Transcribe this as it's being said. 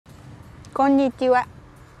こんにちは。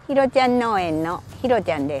ひろちゃん農園のひろ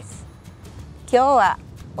ちゃんです。今日は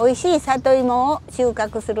美味しい里芋を収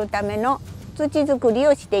穫するための土作り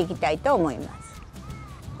をしていきたいと思います。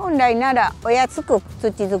本来ならお安く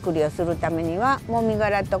土作りをするためにはもみ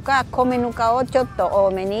殻とか米ぬかをちょっと多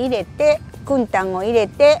めに入れて、燻炭を入れ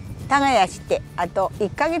て耕して、あと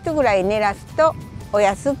1ヶ月ぐらい練らすとお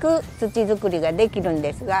安く土作りができるん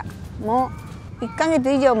ですが、もう1ヶ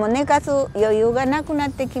月以上も寝かす余裕がなくなっ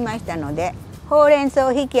てきましたので、ほうれん草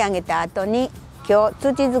を引き上げた後に今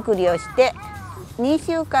日土作りをして、2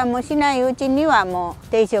週間もしないうちにはもう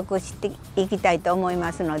定食していきたいと思い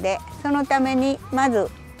ますので、そのためにまず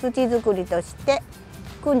土作りとして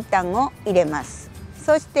燻炭を入れます。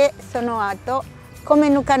そしてその後米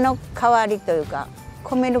ぬかの代わりというか、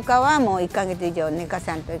米ぬかはもう1ヶ月以上寝か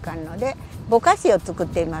さんといかんので、ぼかしを作っ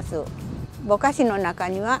ています。ぼかしの中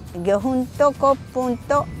には魚粉と骨粉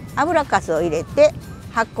と油かすを入れて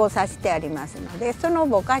発酵させてありますので、その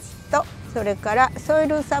ぼかしとそれからソイ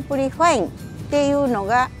ルサプリファインっていうの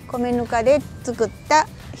が米ぬかで作った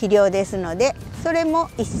肥料ですので、それも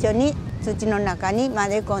一緒に土の中に混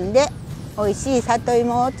ぜ込んで美味しい里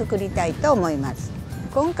芋を作りたいと思います。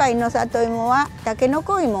今回の里芋はタケノ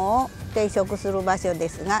コ芋を定食する場所で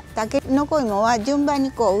すが、タケノコ芋は順番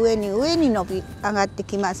にこう上に伸び上がって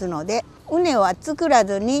きますので、畝は作ら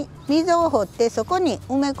ずに溝を掘ってそこに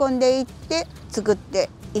埋め込んでいって作って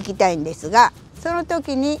いきたいんですが、その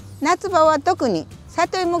時に夏場は特に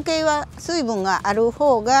里芋系は水分がある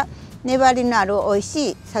方が粘りのある美味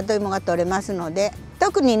しい里芋が取れますので、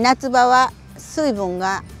特に夏場は水分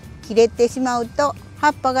が切れてしまうと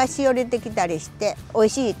葉っぱがしおれてきたりして美味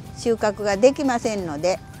しい収穫ができませんの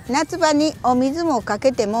で、夏場にお水もか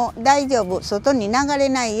けても大丈夫、外に流れ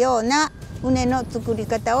ないような畝の作り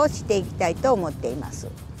方をしていきたいと思っています。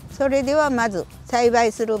それではまず栽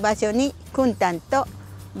培する場所に燻炭と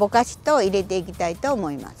ぼかしと入れていきたいと思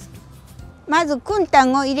います。まず燻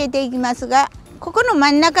炭を入れていきますが、ここの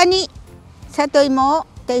真ん中に里芋を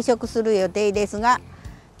定食する予定ですが、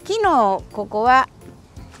昨日ここは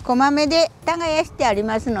こまめで耕してあり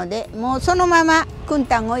ますので、もうそのまま燻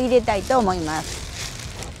炭を入れたいと思います。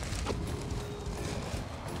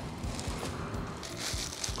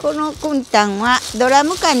この燻炭はドラ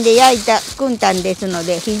ム缶で焼いた燻炭ですの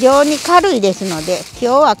で、非常に軽いですので、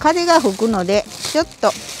今日は風が吹くのでちょっ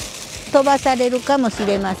と飛ばされるかもし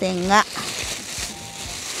れませんが、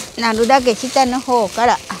なるだけ下の方か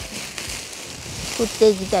ら振って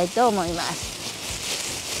いきたいと思います。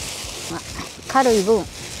軽い分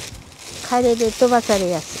風で飛ばされ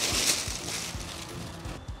やすい。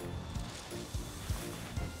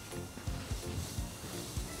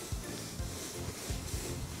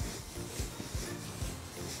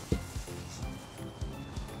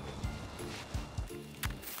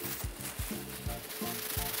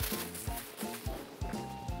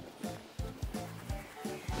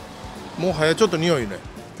もう早ちょっと匂いね。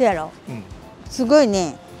そうやろ、うん、すごい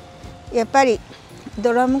ね。やっぱり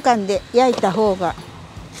ドラム缶で焼いた方が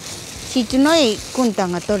質のいい燻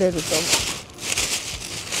炭が取れると思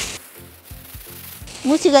う。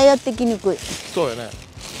虫が寄ってきにくい。そうやね。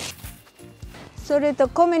それと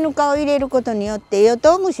米ぬかを入れることによってヨ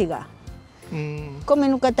トウムシが米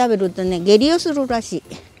ぬか食べるとね、下痢をするらしい。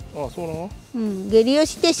ああ、そうなの？うん、下痢を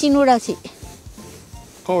して死ぬらしい。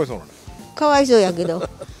かわいそうなね。かわいそうやけど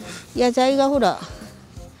野菜がほら、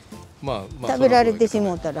食べられてし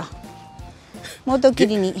もうたら元切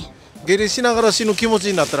りに下痢しながら死ぬ気持ち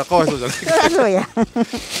になったらかわいそうじゃないか。そりゃそうや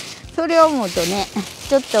それを思うとね、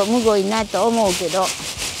ちょっとむごいなと思うけど、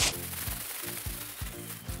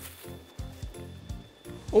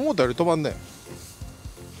思ったより飛ばんね。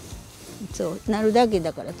そうなるだけ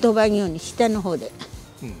だから飛ばんように下の方で、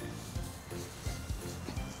うん、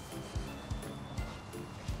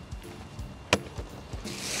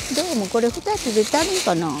どうもこれ2つで足るん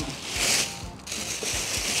かな。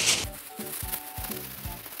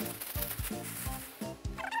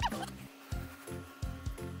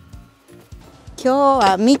今日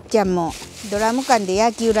はみっちゃんもドラム缶で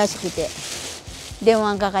野球らしくて電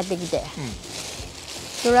話かかってきて、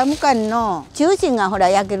ドラム缶の中心がほら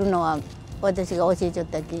焼けるのは私が教えちゃっ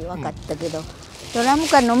たき分かったけど、ドラム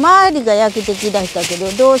缶の周りが焼けてきだしたけ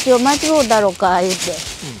ど、どうしよう間違うだろうか言っ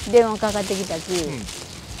て電話かかってきたき、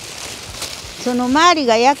その周り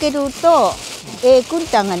が焼けると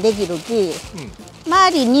燻炭ができるき、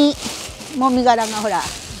周りにもみ殻がほら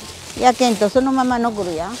焼けんとそのまま残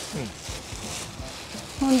るやん。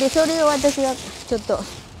ほんでそれを私がちょっと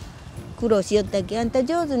苦労しよったき、あんた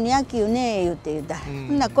上手に焼きよね言って言った。ほ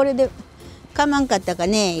んなこれでかまんかったか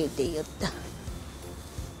ね言って言った。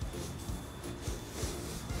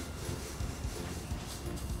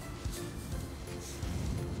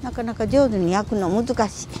なかなか上手に焼くの難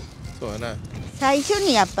しい。そうやね。最初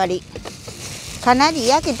にやっぱりかなり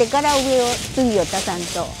焼けてから次を足さん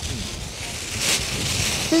と、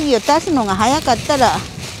次を足すのが早かったら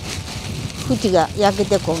縁が焼け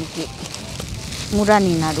てこんきムラ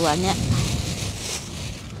になるわね。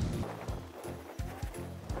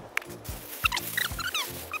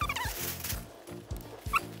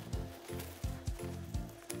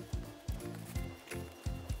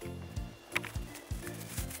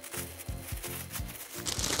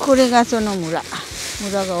これがそのムラ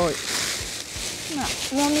が多い。まあ、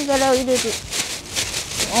もみ殻を入れる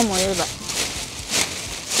思えば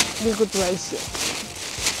理屈は一緒。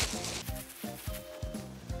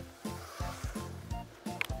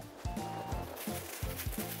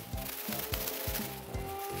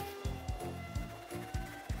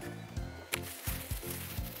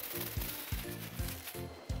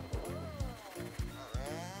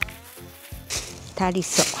足り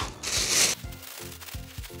そう。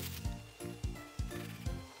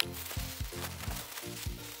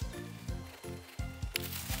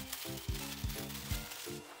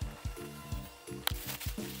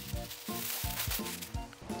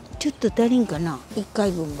ちょっと足りんかな、1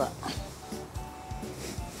回分は。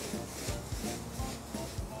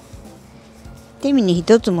手に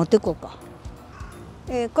一つ持ってこうか。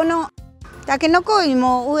このタケノコ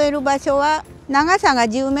芋を植える場所は長さが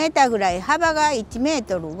10メーターぐらい、幅が1メー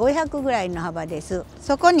トル500ぐらいの幅です。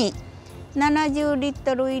そこに70リッ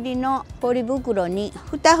トル入りのポリ袋に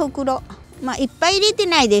2袋、いっぱい入れて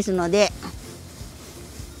ないですので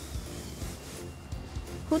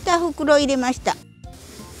2袋入れました。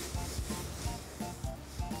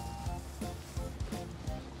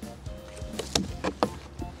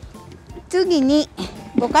次に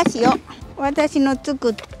ぼかしを、私の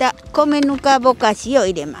作った米ぬかぼかしを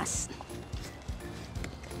入れます。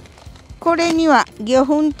これには魚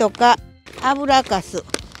粉とか油かす、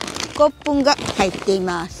骨粉が入ってい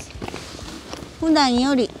ます。普段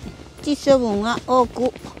より窒素分が多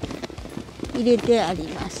く入れてあり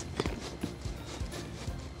ます。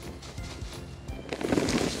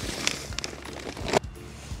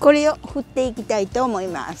これを振っていきたいと思い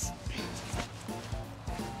ます。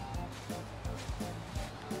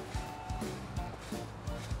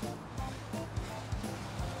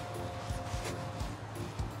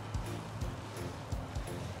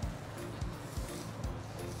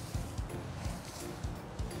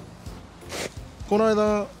この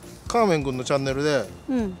間カーメン君のチャンネルで、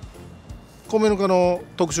うん、米ぬかの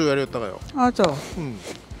特集やりよったかよ。あ、そう。うん。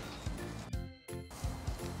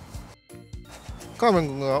カーメン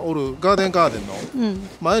君がおるガーデンの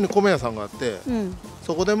前に米屋さんがあって、うん、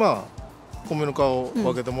そこで米ぬかを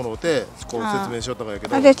分けてもらって、こう説明しよったかやけ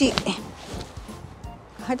ど、私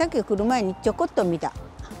畑来る前にちょこっと見た。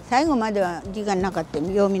最後までは時間なかった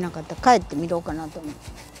よう見なかった。帰ってみようかなと思って。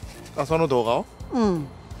あ、その動画を？うん。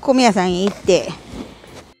米屋さんへ行って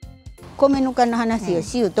米ぬかの話を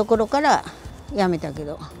しゆうところからやめたけ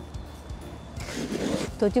ど、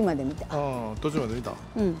途中まで見た。ああ、途中まで見た。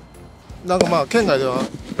うん。なんか県外では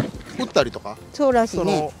売ったりとか、そうらしい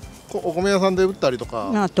ね。お米屋さんで売ったりと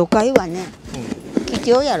か。都会はね、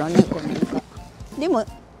貴重やろね、米ぬか。でも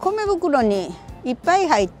米袋にいっぱい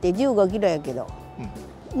入って15キロやけど、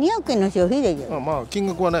200円の消費できる。金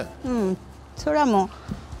額はね。うん。それはもう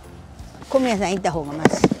米屋さん行った方がまし。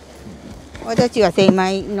私は精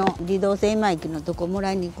米の自動精米機のとこも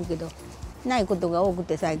らいに行くけど、ないことが多く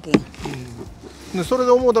て最近。でそれ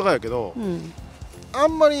で思うたかやけど、あ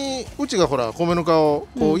んまりうちがほら米ぬかを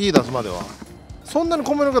こう言い出すまでは、そんなに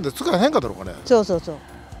米ぬかって使えへんかったのかね。そうそうそ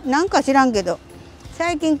う。なんか知らんけど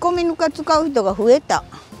最近米ぬか使う人が増えた。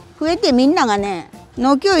増えてみんながね、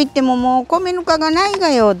農協行ってももう米ぬかがないが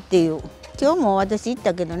よっていう。今日も私行っ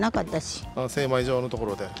たけどなかったし。精米場のとこ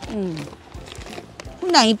ろで。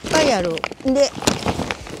普段いっぱいある。で、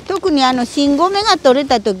特に新米が取れ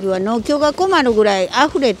た時は農協が困るぐらい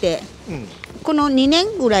溢れて、この2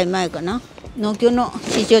年ぐらい前かな、農協の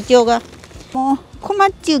支所長がもう困っ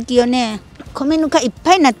ちゅうきよね、米ぬかいっ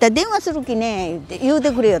ぱいになったら電話するきね言う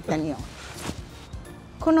てくれよったんよ。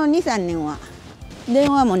この 2,3 年は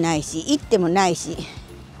電話もないし行ってもないし、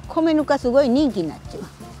米ぬかすごい人気になっちゃ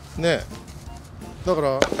うね。だか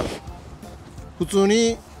ら普通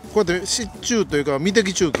にこうやって湿中というか未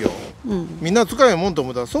適中期を、みんな使えんもんと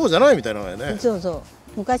思ったらそうじゃないみたいなのやね。そうそう。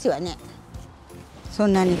昔はね、そ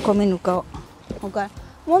んなに米ぬかを、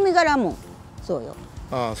もみ殻もそうよ。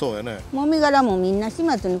ああ、そうやね。もみ殻もみんな始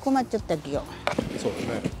末に困っちゃったきよ。そう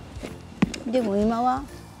やね。でも今は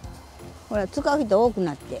ほら使う人多く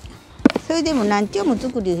なって、それでも何丁も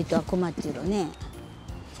作る人は困っちゅうのね。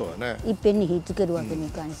そうやね。いっぺんに火つけるわけにい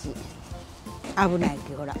かんし、危ない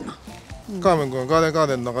けほら。カーメン君がガーデンガー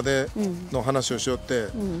デンの中での話をしよって、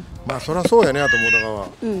まあそりゃそうやねやと思う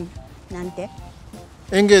だが、なんて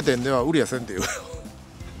園芸店では売りやせんっていう。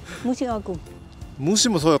虫が湧く。虫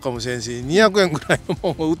もそうかもしれんし、200円ぐらいの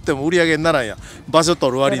ものを売っても売り上げにならんや、場所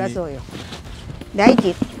取る割に。そうよ。第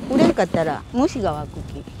一売れんかったら虫が湧く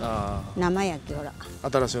き。生やきほら。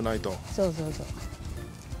新しいのないと。そうそうそう。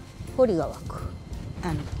堀が湧く。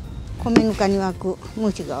米ぬかに湧く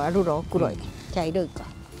虫があるろ、黒い、茶色いか。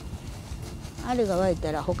あれが湧い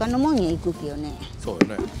たら他のもんに行くきよね。そう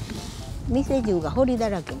よね。店中が堀だ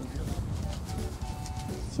らけになる。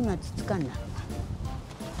始末つかんなる。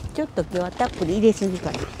ちょっと今日はたっぷり入れすぎ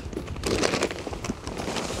かな。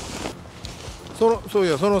そうい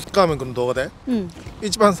や、そのカーメン君の動画で、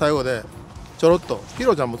一番最後でちょろっと「ひ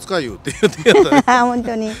ろちゃんも使いよ」って言ってやった。本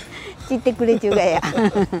当に知ってくれちゅうがや。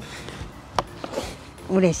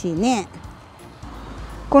嬉しいね。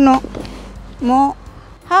このも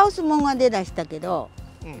うハウスもんが出だしたけど、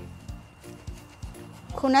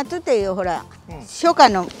小夏っていうほら、初夏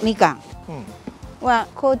のみかんは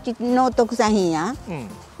高知の特産品や。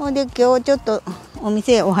ほんで今日ちょっとお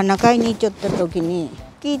店お花買いに行っちゃった時に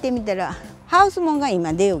聞いてみたら、ハウスもんが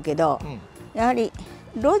今出るけど、やはり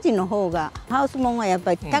露地の方がハウスもんはやっ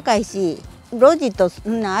ぱり高いし、露地とそ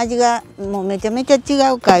んな味がもうめちゃめちゃ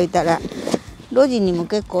違うか言うたら、露地にも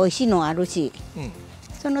結構おいしいのあるし、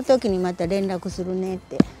その時にまた連絡するねっ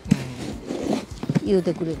て言う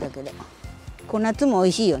てくれたけど、小夏もお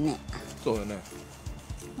いしいよね。そうよね。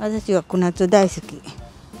私は小夏大好き。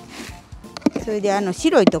それで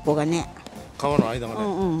白いとこがね、皮の間が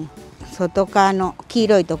ね、外側の黄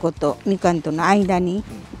色いとことみかんとの間に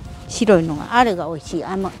白いのが、あれが美味しい。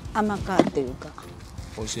甘かというか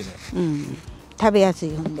美味しいね。食べやす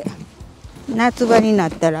い。ほんで夏場にな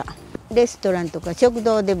ったらレストランとか食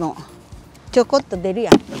堂でもちょこっと出る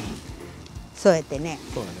やん。そうやってね。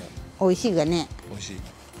そうやね。美味しいがね。美味しい。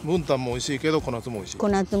文旦も美味しいけど小夏も美味しい。小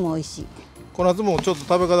夏も美味しい。小夏もちょっと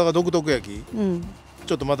食べ方が独特やき。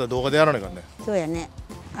ちょっとまた動画でやらないかんね。そうやね。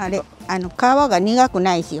あれ皮が苦く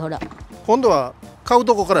ないし、ほら。今度は買う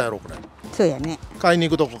とこからやろうこれ。そうやね。買いに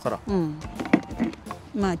行くとこから。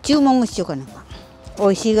まあ注文しようかな。美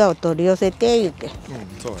味しいがを取り寄せて言って。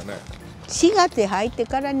そうやね。4月入って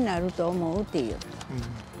からになると思うっていう。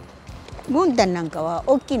文旦なんかは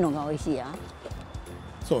大きいのが美味しいやん。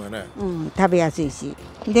そうやね。食べやすいし。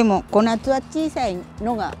でも小夏は小さい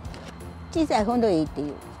のが小さいほどいいってい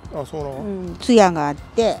う。あ、そうなの。ツヤがあっ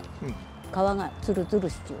て、皮がツルツル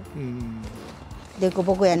しちゅう。でこ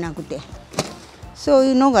ぼこやなくて、そう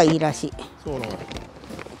いうのがいいらしい。そうなの。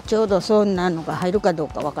ちょうどそんなのが入るかどう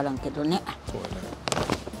かわからんけどね。そうや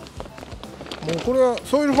ね。もうこれは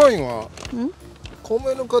ソイルファインは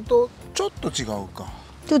米ぬかとちょっと違うか。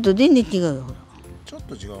ちょっと全然違うよ。ちょっ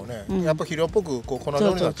と違うね。やっぱ肥料っぽくこう粉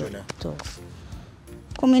状になっちゃうね。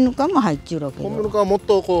米ぬかも入っちゅうわけど。米ぬかはもっ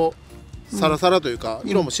とこうサラサラというか、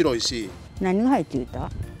色も白いし。何が入っていた？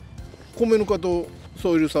米ぬかと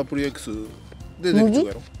ソイルサプリエキスでできちゃう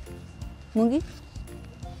やろ。麦？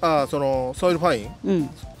そのソイルファイン。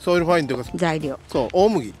ソイルファインというか材料。そう、大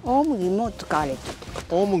麦。大麦も使われてる。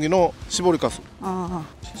大麦の搾りかす。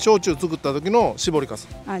焼酎作った時の搾りかす。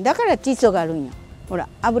だから窒素があるんよ。ほら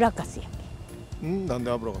油かすや。なんで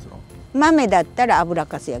油かすなの？豆だったら油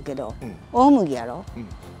かすやけど、大麦やろ。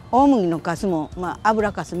大麦のかすもまあ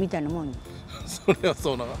油かすみたいなもん。それは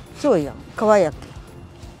そうな。そうやん、皮やけ。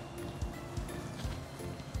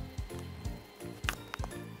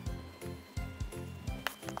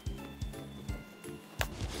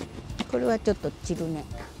これはちょっと散るね。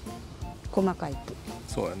細かい木。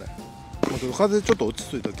そうやね。風ちょっと落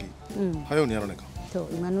ち着いた時、早うにやらないか。そう、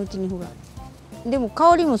今のうちにほら。でも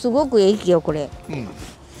香りもすごくいい木よこれ。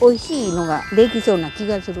美味しいのができそうな気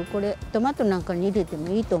がする。これトマトなんかに入れても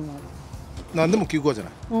いいと思う。何でも効くわじゃな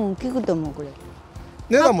い。効くと思うこれ。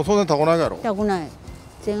値段もそんなに高ないやろ。高ない。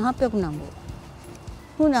1800なんぼ。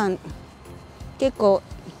普段結構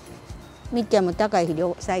みっちゃんも高い肥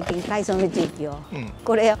料最近買い占め地域を、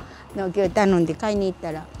これを今日頼んで買いに行っ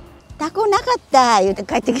たら「タコなかった!」言うて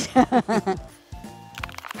帰ってきた。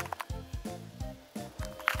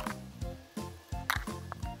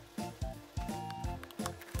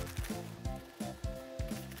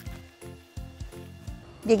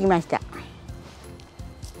できました。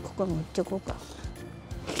ここ持っちょこうか。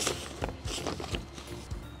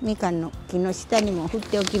みかんの木の下にも振っ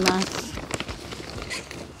ておきます。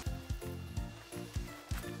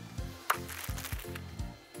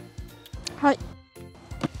はい。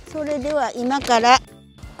それでは今から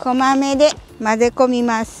こまめで混ぜ込み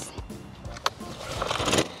ます。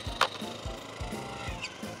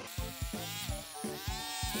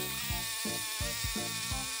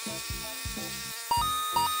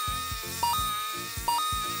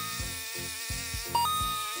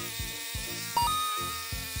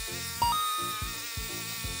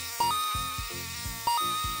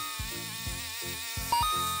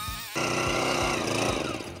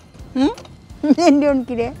燃料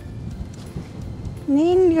切れ。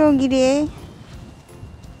燃料切れ。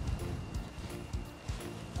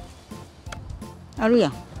あるや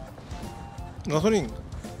ん。ガソリン。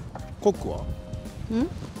コックは。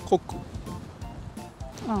コック。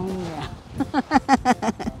あ、ほんまや。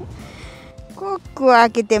コックは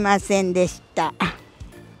開けてませんでした。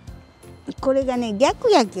これがね、逆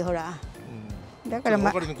焼き、ほら。だから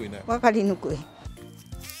分かりにくいね。分かりにくい。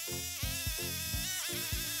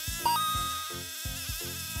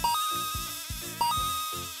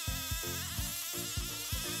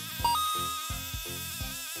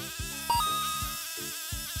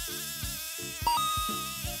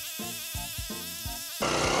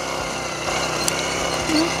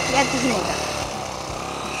やってしもうた。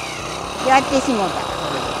やってしもうた。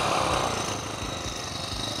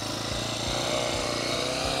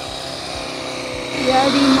や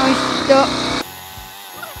りました。よ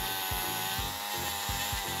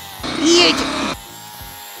いしょ。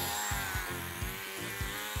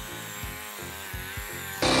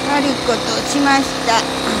悪いことをしました。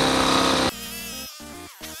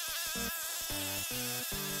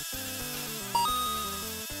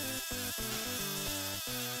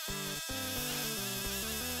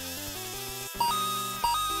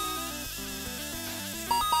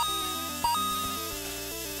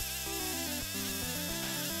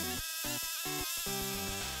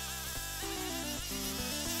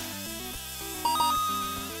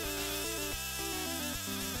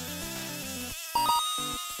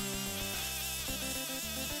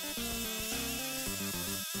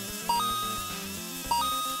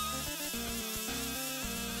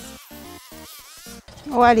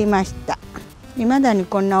終わりました。未だに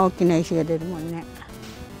こんな大きな石が出るもんね。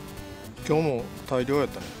今日も大量やっ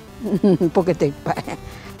たね。ポケットいっぱい。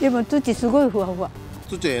でも土すごいふわふわ。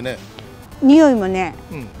土ええね。匂いもね、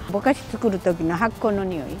ぼかし作る時の発酵の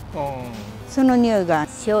匂い。その匂いが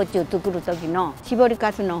焼酎作る時の搾り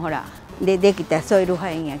かすのほらでできたソイルフ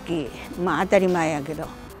ァイン焼き、まあ当たり前やけど、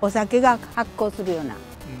お酒が発酵するような、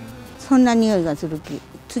そんな匂いがするき、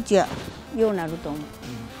土はようなると思う。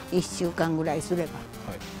1週間ぐらいすれば。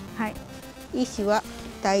はい。石は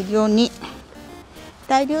大量に、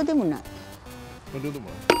大量でもない。大量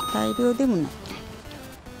でもない。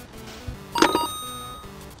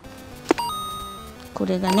こ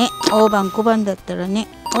れがね、大判小判だったらね、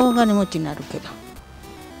大金持ちになるけど。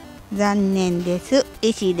残念です。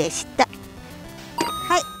石でした。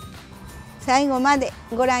はい。最後まで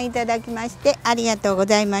ご覧いただきましてありがとうご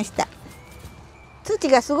ざいました。土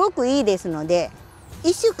がすごくいいですので、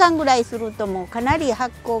1週間ぐらいするともうかなり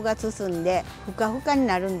発酵が進んでふかふかに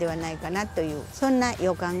なるんではないかなという、そんな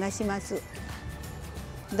予感がします。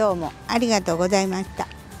どうもありがとうございました。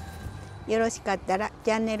よろしかったらチ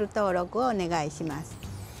ャンネル登録をお願いします。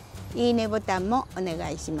いいねボタンもお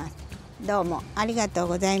願いします。どうもありがとう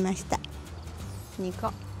ございました。2個。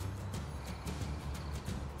も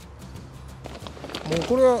う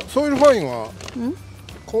これはソイルファインは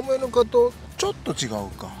米ぬかとちょっと違う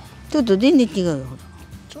か。ちょっと全然違うよ。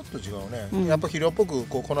ちょっと違うね。やっぱ肥料っぽく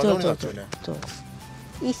こう粉状になっちゃうね。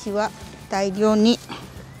石は大量に。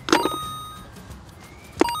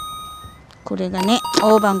これがね、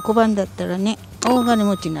大判小判だったらね、大金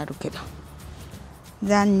持ちになるけど。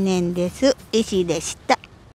残念です。石でした。